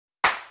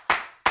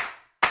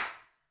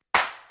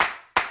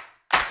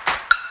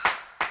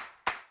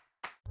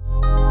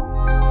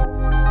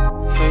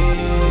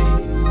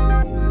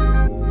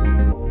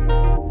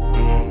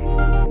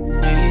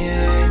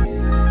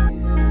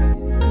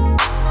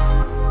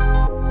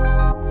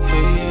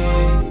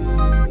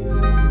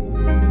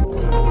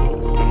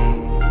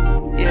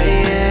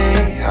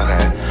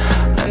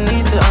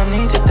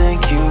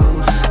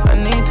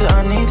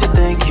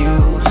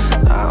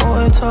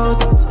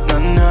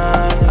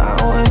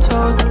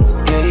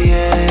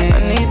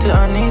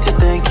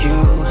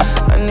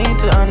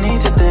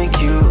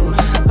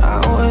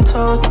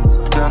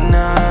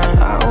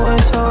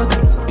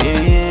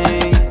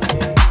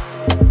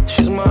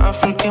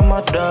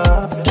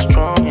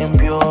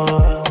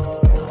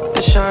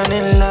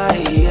morning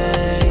light,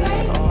 yeah.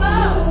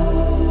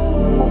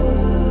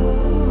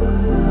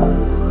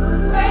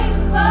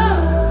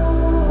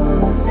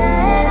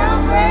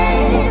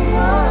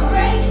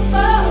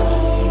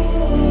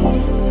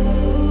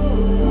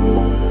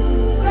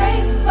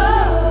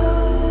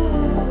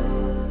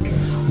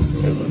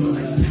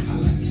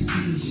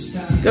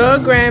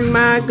 Go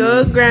grandma,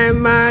 go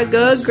grandma,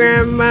 go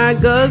grandma,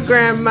 go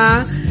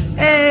grandma.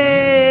 Hey,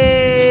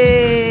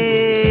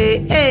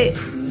 hey,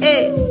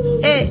 hey,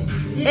 hey,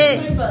 hey,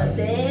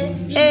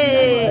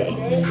 hey,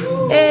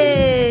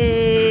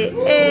 hey,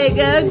 hey,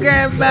 go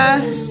grandma,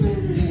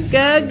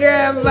 go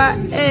grandma,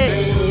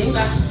 hey.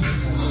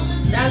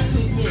 That's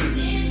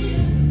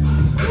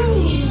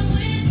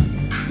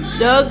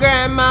go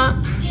grandma,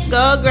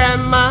 go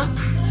grandma.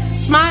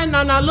 Smile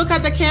now, now look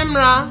at the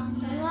camera.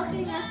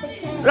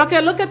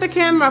 Okay, look at the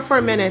camera for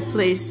a minute,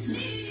 please.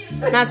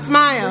 Now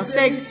smile.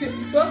 Say.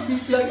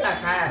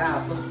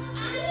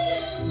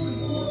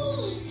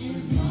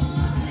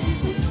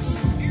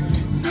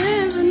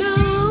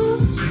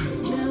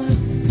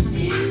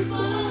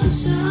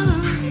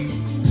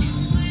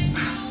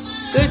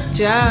 Good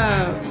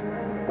job.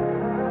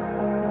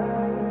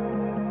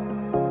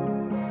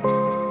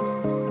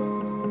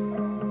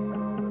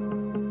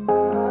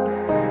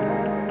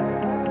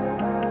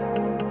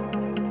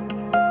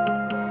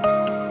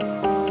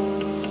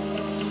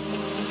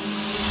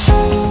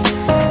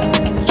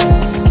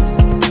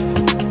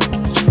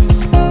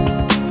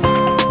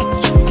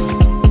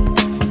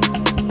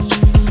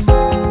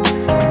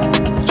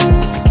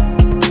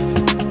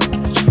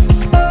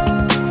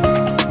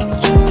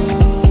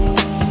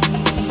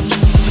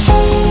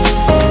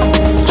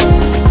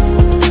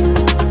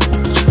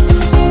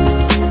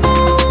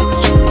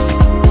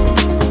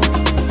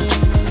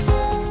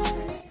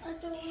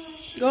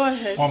 Go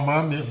ahead. For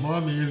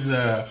mommy's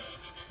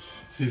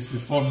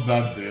 64th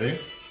birthday,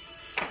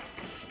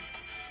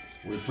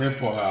 we pray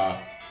for her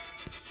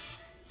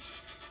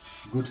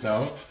good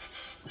health,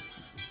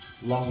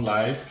 long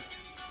life,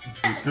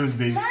 because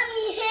this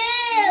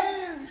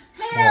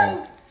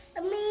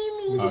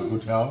for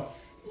good health,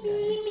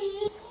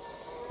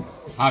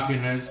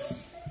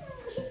 happiness,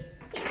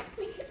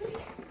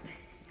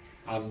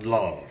 and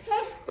love.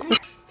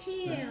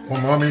 For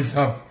mommy's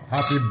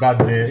happy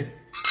birthday.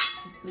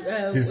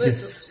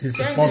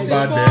 64th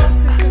birthday.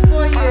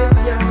 64 years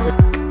young.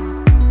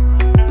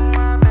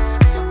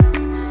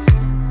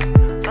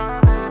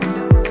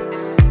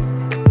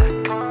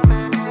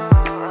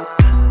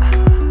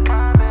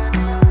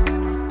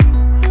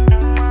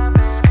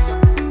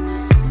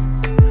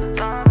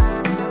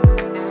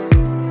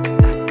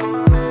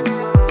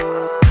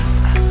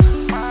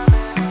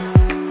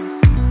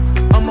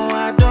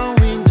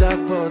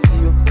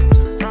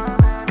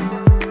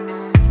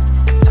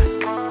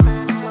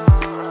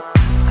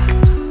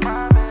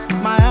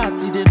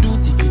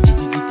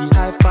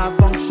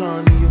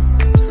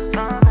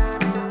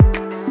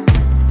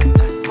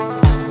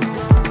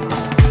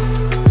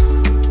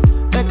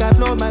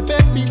 My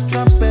baby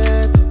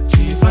trumpet,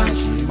 she fine,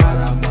 she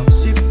marama.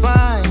 She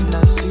fine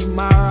and she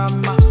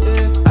marama.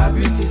 Her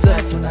beauty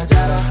self on a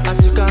jara.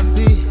 As you can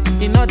see,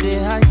 you know they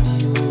hide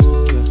you.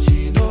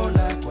 She know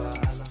like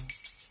wahala.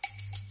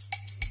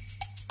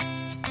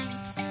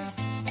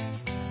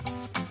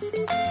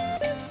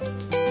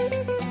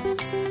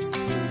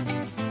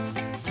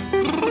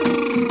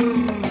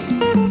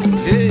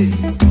 Hey,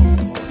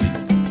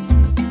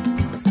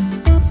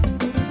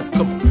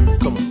 come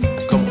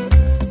on.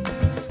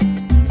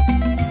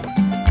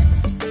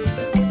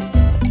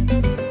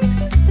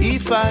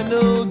 If I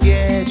no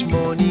get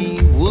money,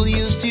 will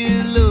you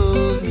still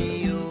love me?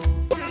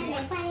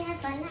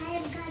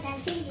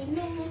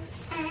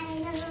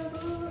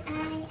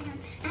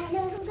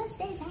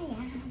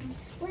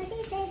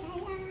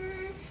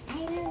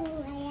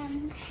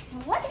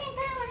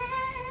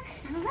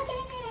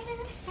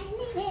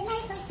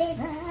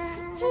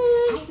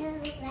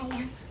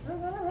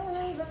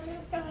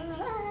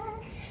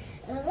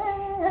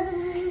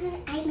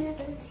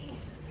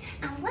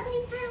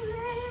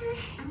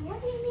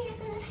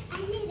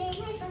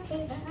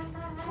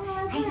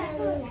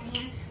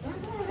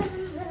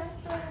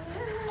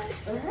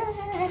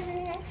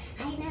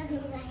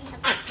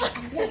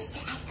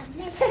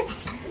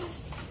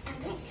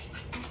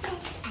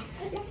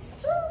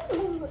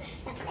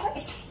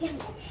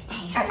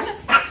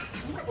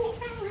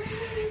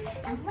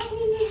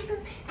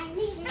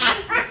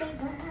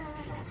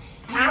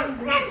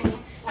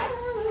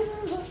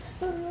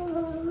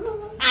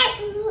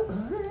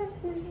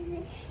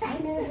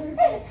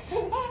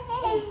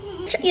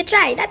 You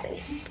try.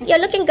 You're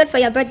looking good for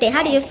your birthday.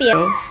 How do you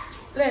feel?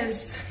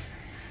 Liz,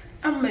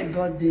 I'm my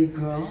birthday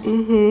girl. I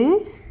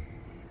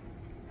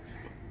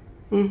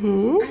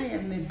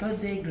am a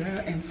birthday girl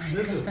in my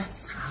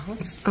daughter's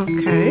house.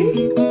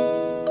 Okay.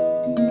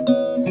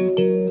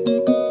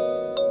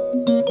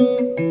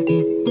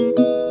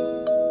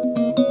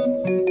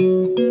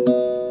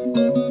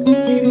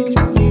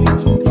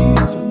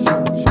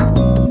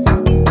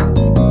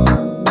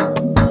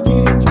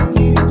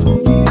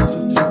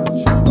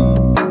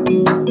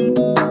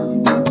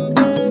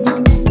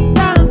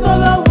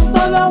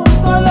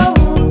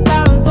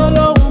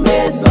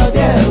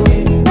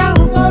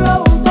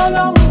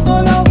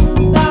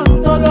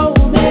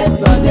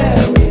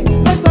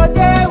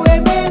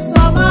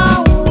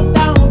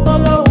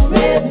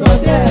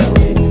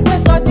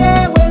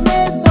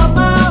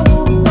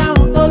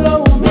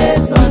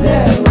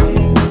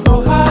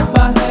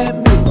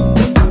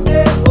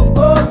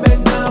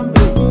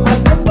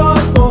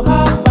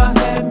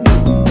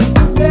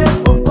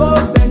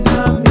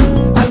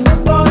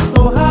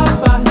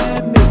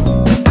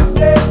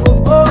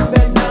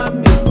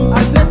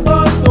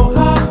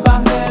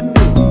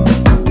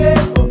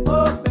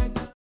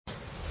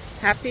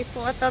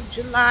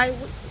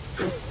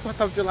 4th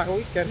of July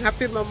weekend.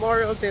 Happy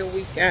Memorial Day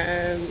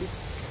weekend.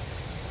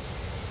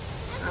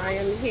 I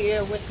am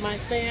here with my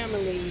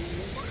family.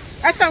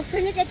 So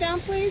can you get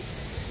down, please?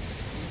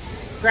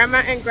 Grandma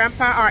and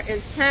Grandpa are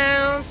in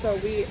town, so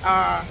we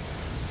are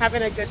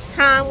having a good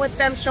time with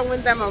them,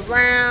 showing them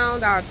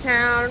around our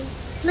town.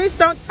 Please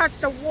don't touch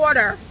the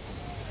water.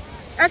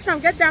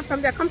 Get down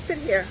from there. Come sit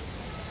here.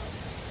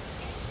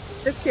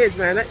 This kids,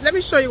 man. Let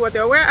me show you what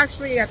they're. We're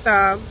actually at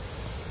the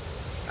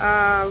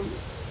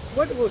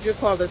what would you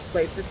call this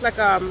place? It's like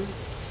a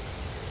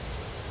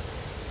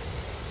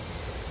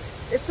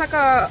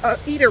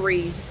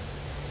eatery.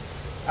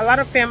 A lot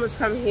of families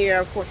come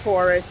here for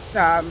tourists,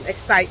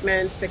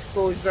 excitement,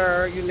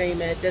 exposure, you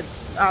name it. There's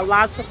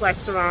lots of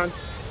restaurants,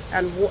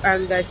 and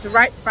it's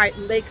right by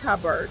Lake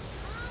Hubbard.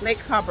 Lake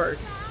Hubbard.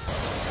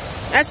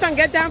 Son,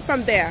 get down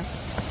from there.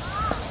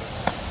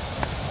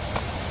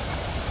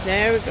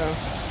 There we go.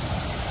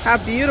 How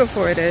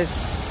beautiful it is.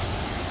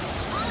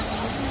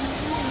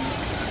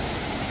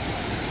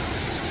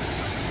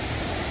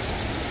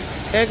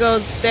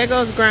 There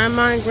goes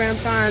Grandma and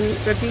Grandpa and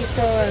Babito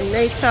and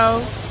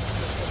Nato.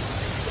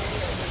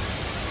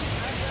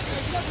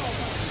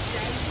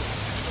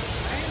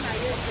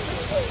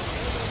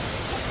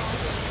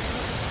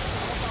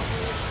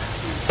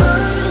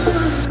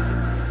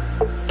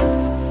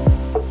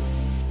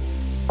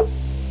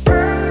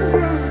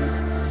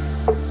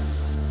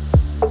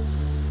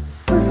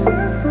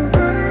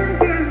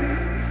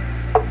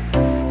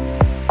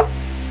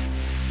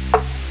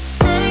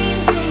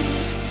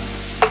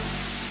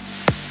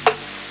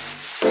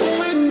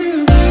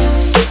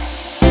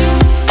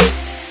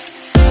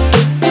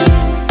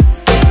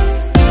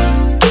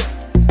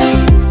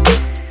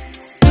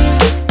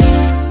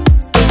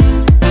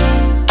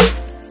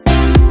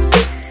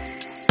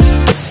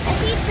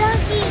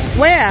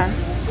 Where?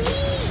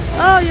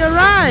 Oh, you're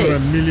right.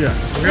 Amelia.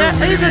 There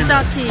is a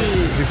ducky.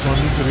 This one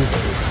is this.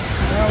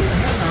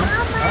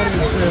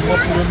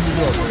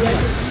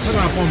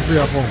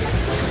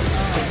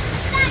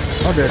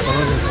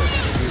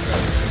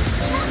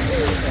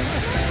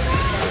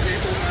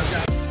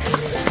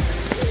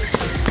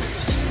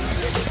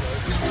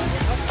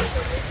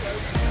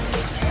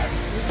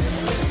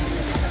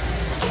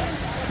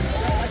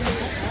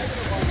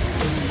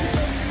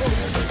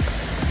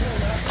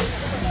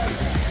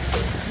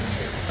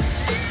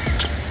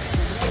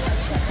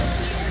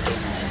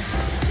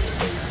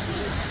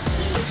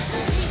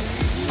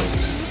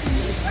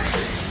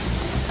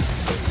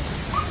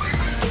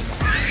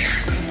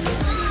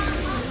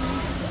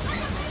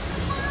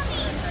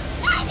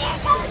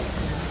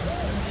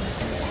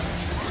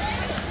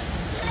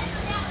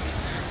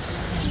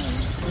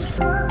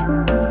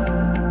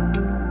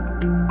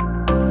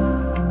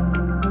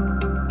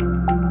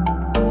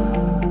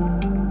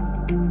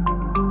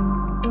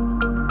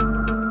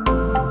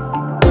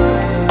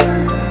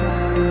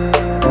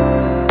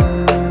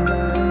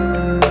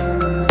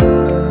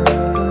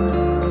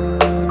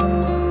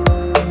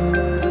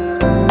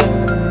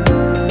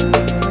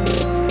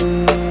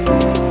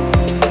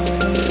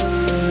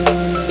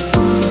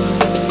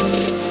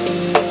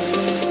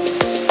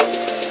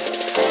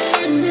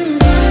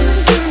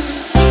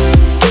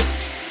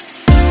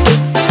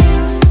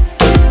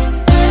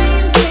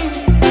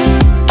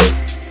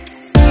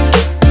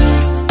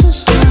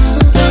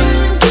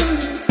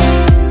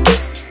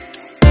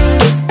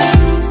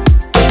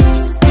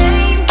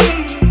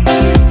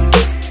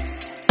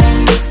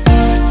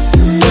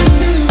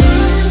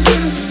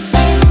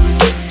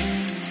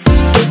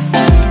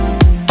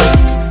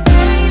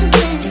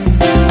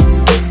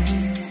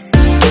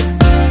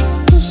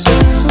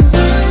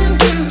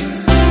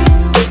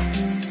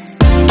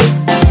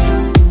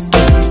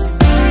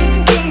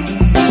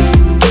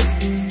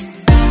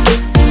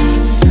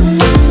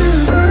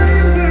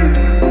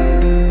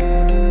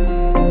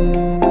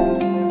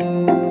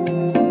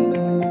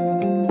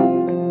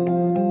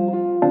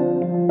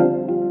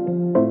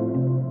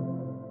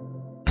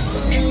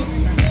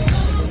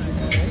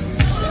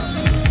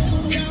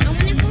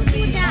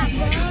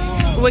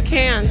 We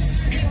can't.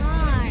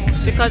 Why?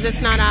 Because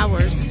it's not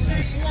ours.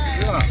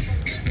 Yeah.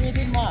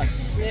 Pretty much.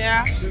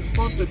 Yeah. It's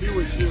fun to be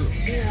with you.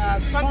 Yeah,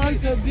 fun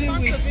to be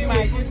with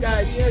my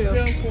guys too.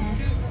 I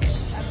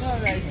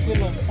thought it's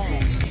full of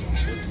fun.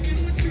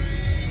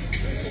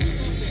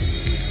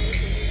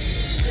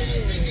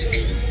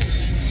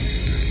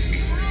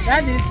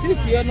 That is this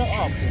year no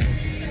up.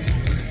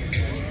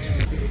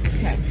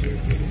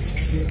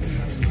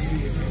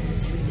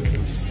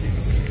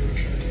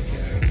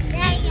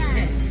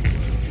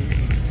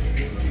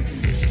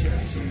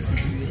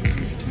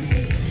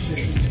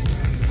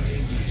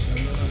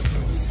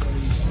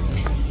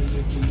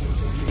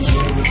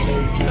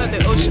 The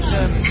ocean,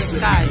 the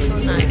sky, so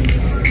nice.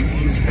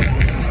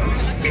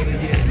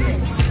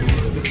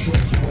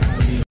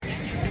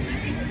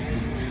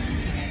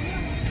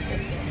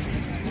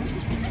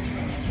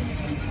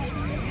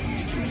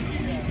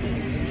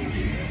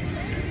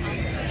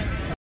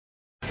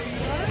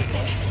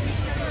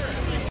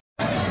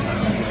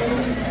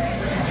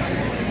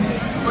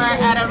 We're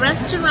at a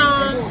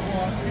restaurant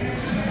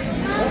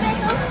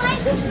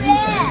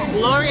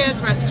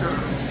Victoria's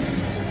restaurant.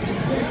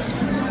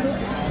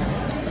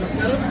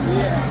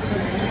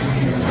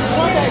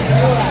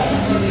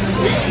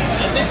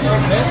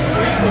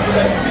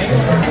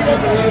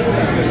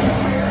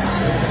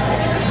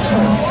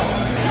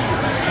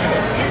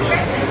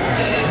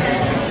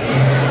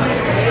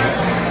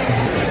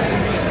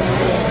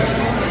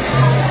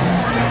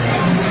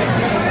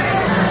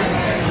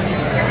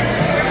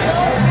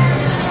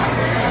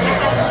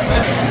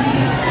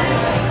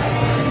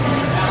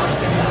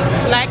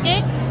 Like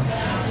it?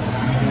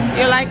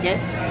 You like it?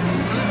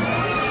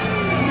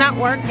 It's not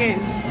working.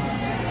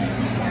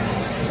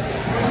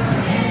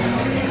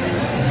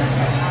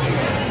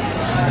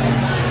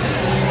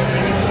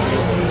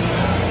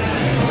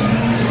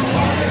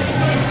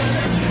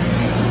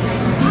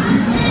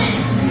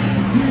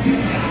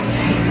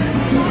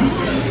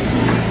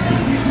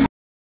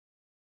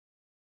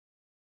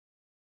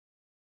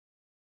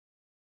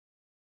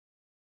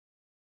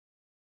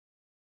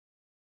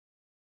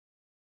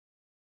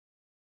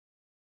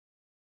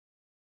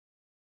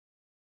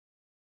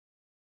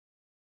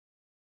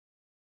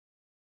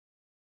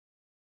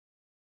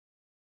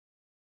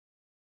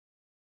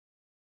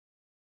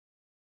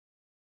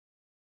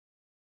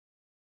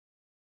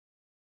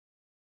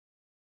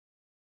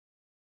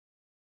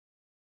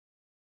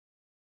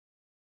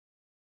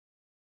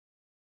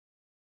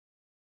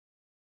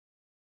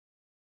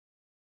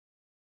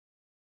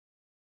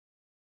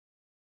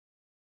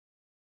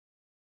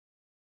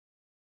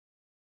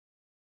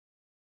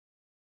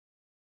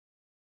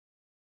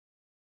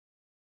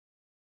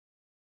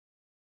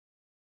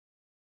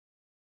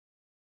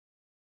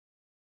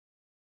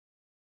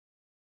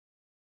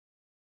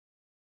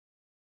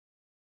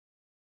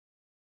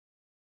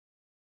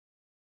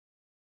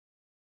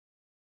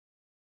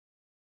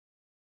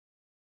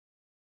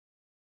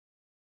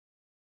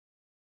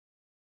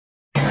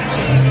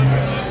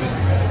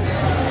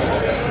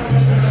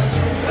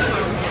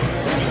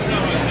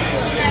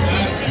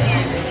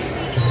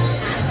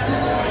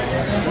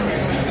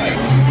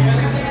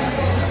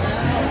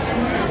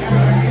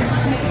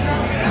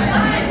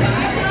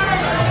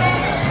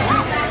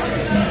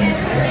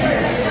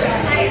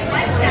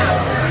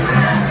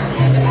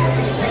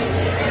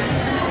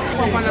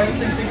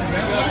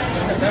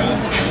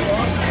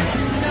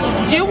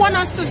 Do you want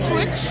us to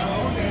switch?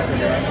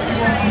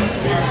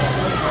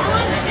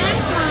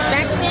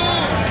 That's me.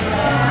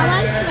 I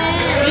want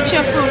French. Eat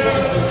your food.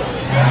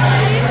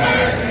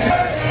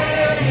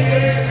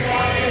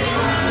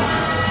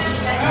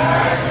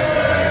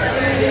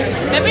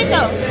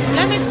 Babito,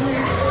 let me see you.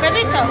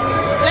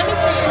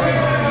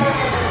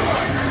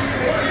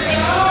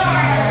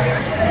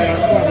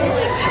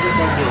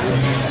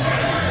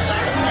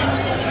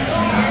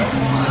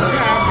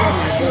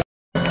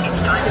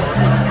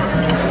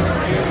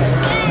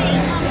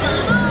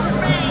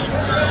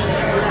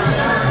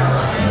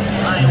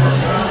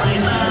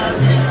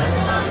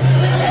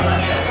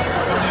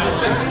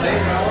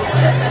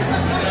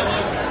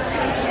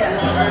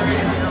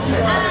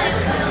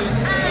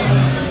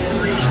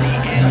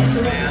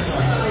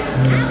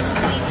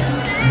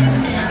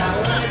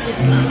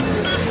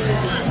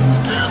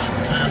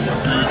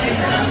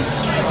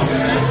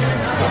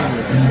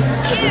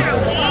 Here we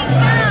go.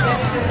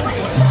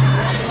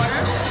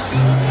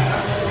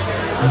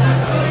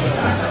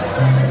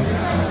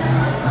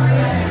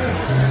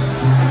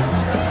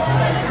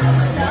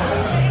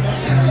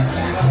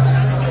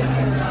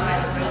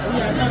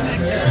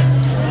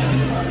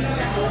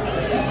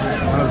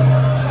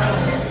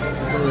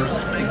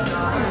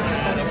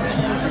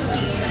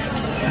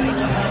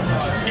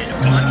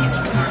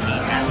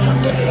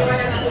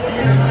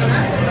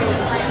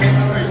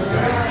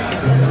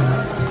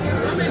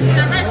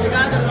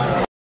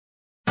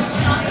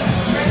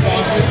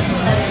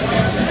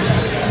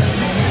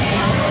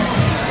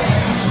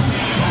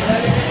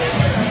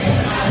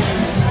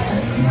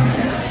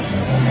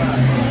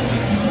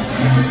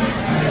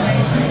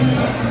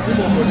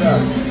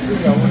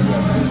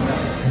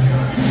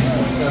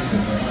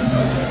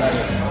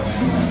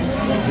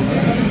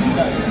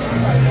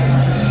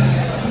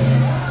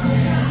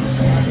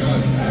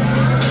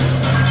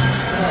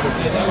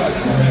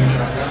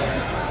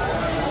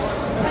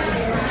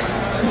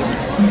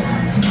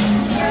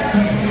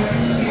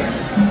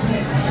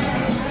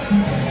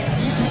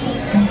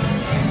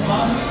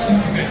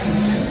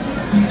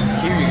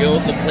 Here you go.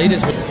 The plate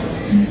is.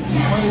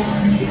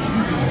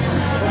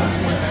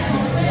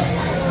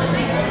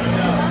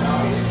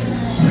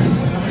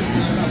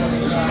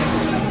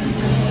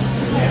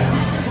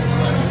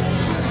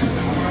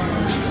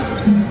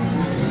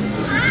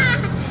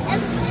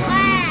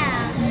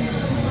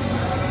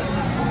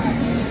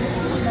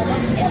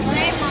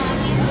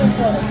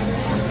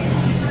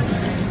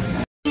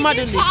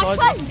 Motherly body.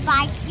 Cockroach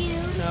bite you?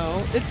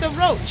 No, it's a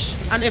roach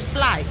and it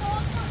flies.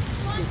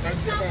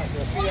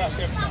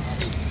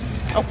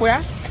 Up where?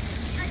 I'll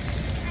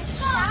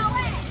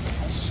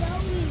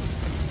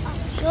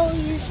show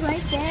you. It's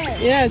right there.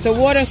 Yeah, it's a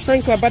water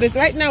sprinkler, but it's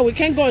right now. We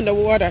can't go in the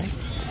water.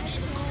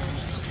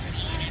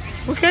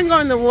 We can't go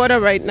in the water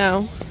right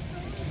now.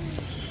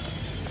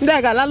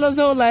 Daga la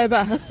lozo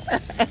laiba.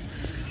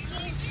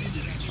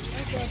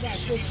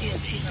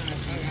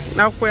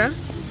 Now where?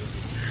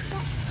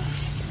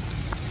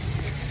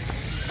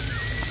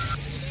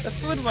 The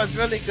food was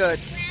really good.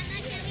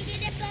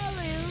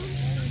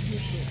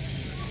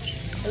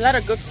 A lot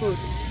of good food.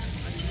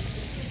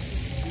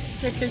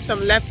 Taking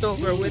some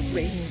leftover with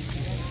me.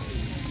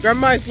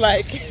 Grandma is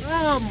like,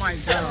 Oh my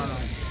God.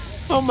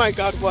 oh my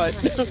God, what?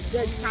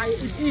 I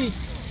eat.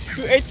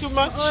 You ate too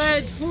much? I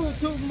ate food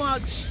too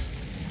much.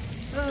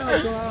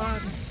 Oh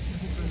God.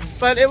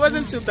 But it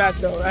wasn't too bad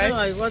though, right?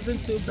 No, it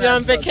wasn't too bad. You're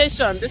on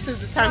vacation. This is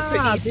the time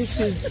to eat. This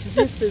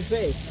is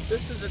it.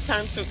 This is the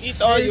time to eat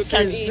all you This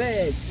can is eat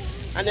it.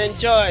 and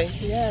enjoy.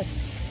 Yes.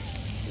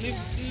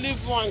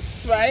 Live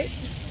once, right?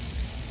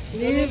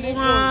 Live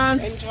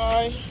once.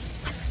 Enjoy.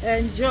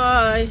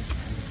 Enjoy.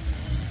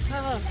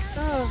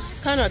 It's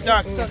kind of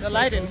dark, so the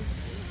lighting.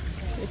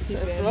 It's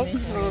broke.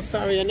 Oh,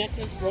 sorry, your neck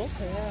is broke.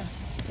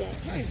 Yeah.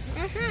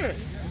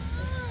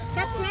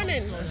 Stop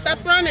running.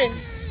 Stop running.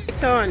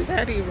 Toe and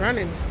Daddy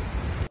running.